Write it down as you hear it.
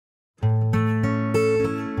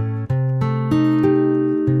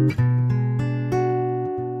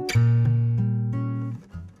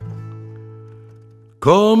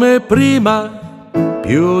Come prima,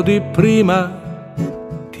 più di prima,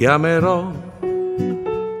 ti amerò.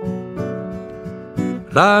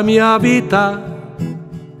 La mia vita,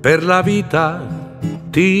 per la vita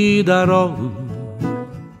ti darò.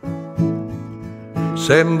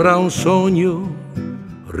 Sembra un sogno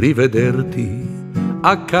rivederti,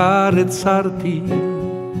 accarezzarti.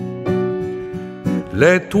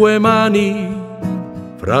 Le tue mani,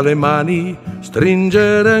 fra le mani,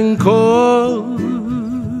 stringere ancora.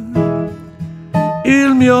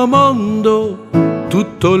 Il mio mondo,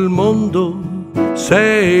 tutto il mondo,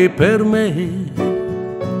 sei per me.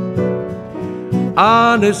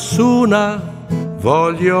 A nessuna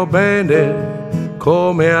voglio bene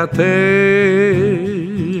come a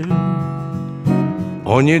te.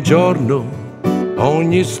 Ogni giorno,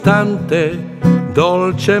 ogni istante,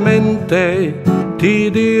 dolcemente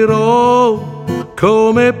ti dirò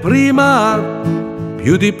come prima,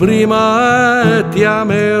 più di prima ti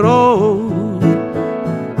amerò.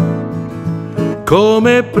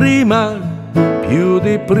 Come prima, più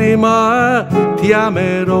di prima ti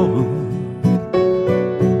amerò.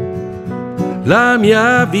 La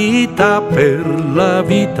mia vita per la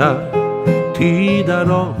vita ti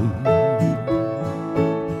darò.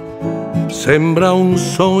 Sembra un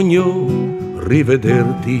sogno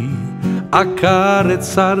rivederti,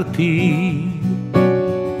 accarezzarti.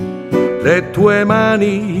 Le tue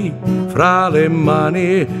mani, fra le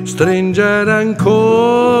mani, stringere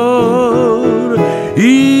ancora.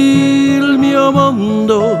 Il mio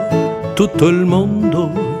mondo, tutto il mondo,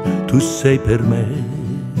 tu sei per me.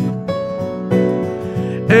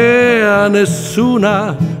 E a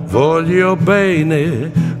nessuna voglio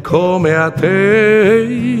bene come a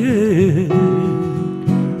te.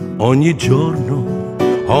 Ogni giorno,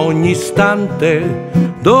 ogni istante,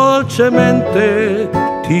 dolcemente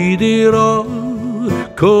ti dirò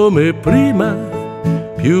come prima,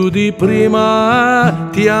 più di prima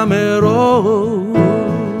ti amerò.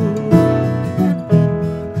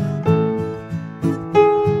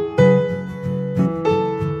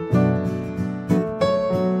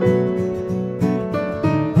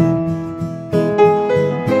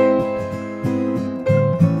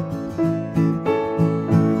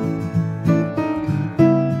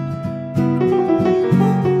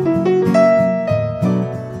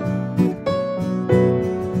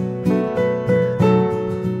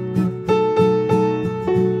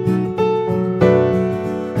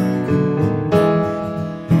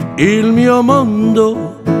 Il mio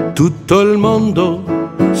mondo, tutto il mondo,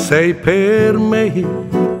 sei per me.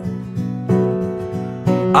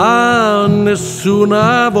 A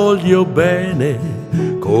nessuna voglio bene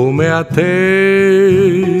come a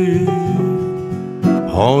te.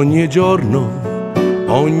 Ogni giorno,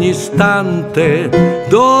 ogni istante,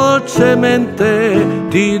 dolcemente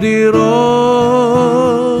ti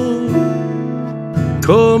dirò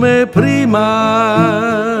come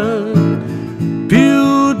prima,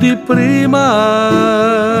 più di prima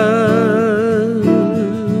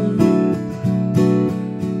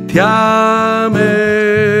ti amerò.